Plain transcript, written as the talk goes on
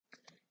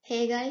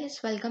Hey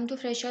guys, welcome to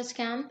Freshers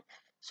Camp.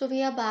 So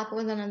we are back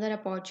with another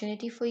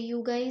opportunity for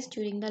you guys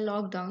during the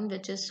lockdown,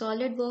 which is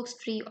Solidworks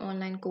free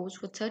online course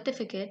with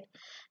certificate,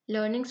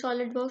 learning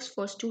Solidworks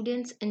for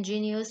students,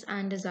 engineers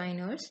and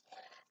designers.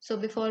 So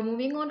before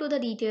moving on to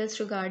the details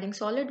regarding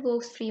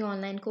Solidworks free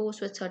online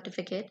course with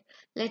certificate,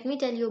 let me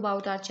tell you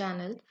about our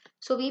channel.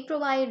 So we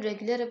provide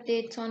regular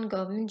updates on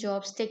government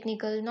jobs,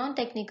 technical,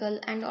 non-technical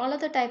and all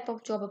other type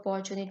of job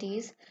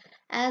opportunities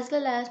as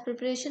well as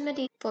preparation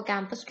material for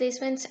campus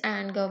placements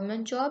and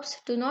government jobs.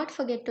 Do not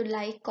forget to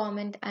like,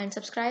 comment, and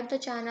subscribe the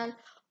channel.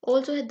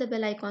 Also hit the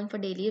bell icon for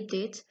daily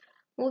updates.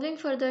 Moving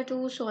further to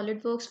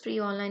SolidWorks free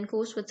online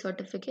course with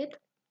certificate.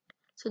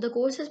 So the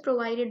course is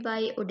provided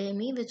by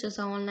Udemy, which is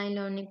an online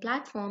learning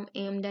platform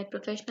aimed at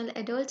professional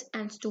adults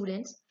and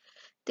students.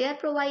 They are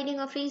providing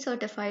a free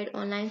certified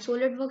online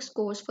SolidWorks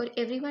course for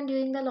everyone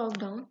during the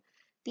lockdown.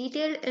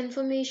 Detailed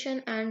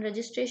information and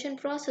registration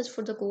process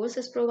for the course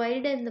is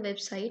provided in the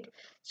website,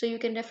 so you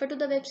can refer to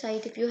the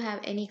website if you have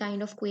any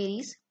kind of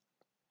queries.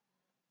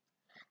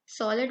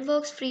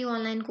 SolidWorks free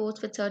online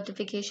course with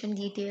certification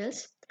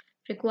details.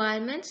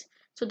 Requirements.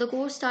 So the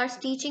course starts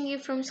teaching you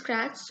from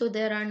scratch, so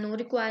there are no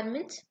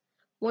requirements.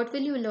 What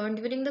will you learn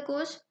during the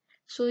course?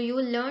 So you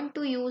will learn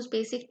to use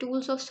basic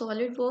tools of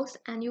SolidWorks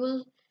and you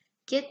will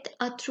get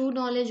a true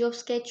knowledge of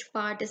sketch,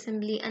 part,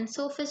 assembly and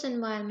surface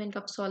environment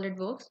of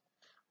SolidWorks.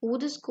 Who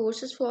this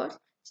course is for?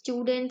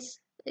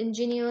 Students,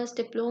 engineers,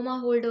 diploma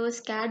holders,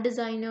 CAD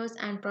designers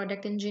and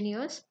product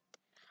engineers.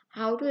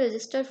 How to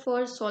register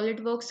for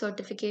SolidWorks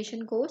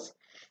certification course?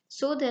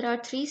 So there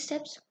are three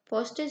steps.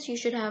 First is you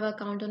should have an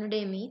account on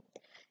Udemy.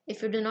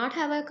 If you do not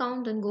have an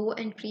account, then go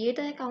and create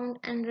an account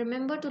and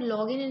remember to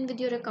log in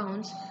with your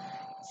accounts.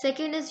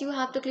 Second is you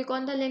have to click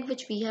on the link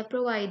which we have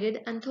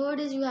provided, and third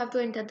is you have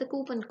to enter the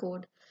coupon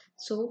code.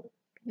 So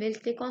we'll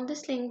click on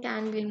this link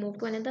and we'll move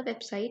to another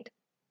website.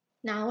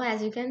 Now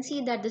as you can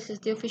see that this is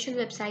the official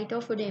website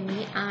of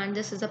Udemy and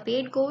this is a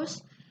paid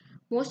course.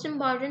 Most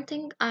important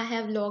thing, I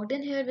have logged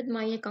in here with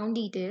my account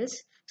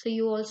details, so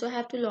you also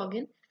have to log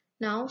in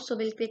now. So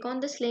we'll click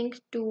on this link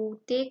to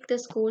take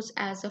this course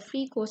as a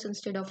free course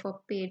instead of a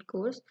paid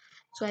course.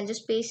 So I'll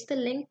just paste the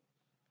link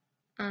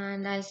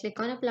and I'll click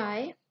on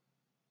apply,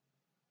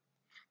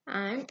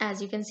 and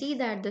as you can see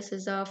that this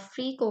is a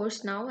free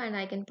course now and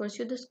I can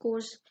pursue this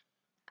course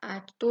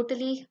at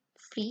totally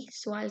free.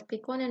 So I'll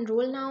click on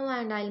enroll now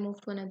and I'll move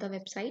to another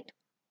website.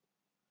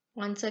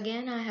 Once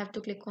again I have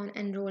to click on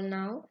enroll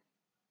now.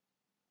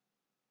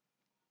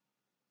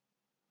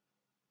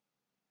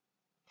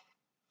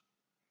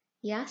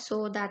 Yeah,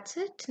 so that's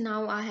it.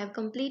 Now I have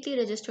completely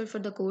registered for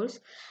the course.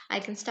 I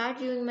can start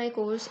viewing my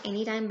course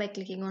anytime by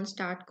clicking on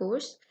start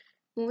course.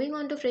 Moving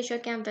on to Fresher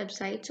Camp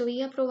website. So we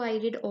have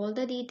provided all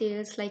the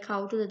details like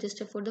how to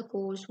register for the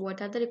course,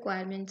 what are the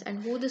requirements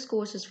and who this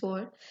course is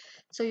for.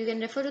 So you can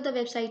refer to the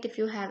website if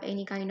you have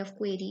any kind of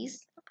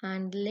queries,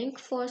 and link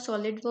for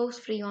SolidWorks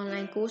free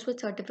online course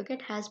with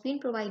certificate has been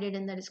provided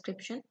in the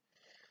description.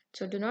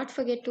 So do not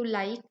forget to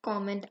like,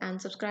 comment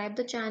and subscribe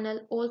the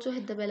channel. Also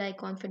hit the bell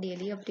icon for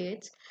daily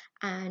updates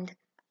and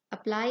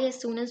apply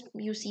as soon as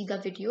you see the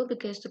video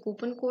because the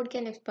coupon code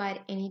can expire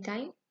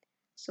anytime.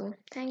 So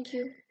thank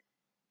you.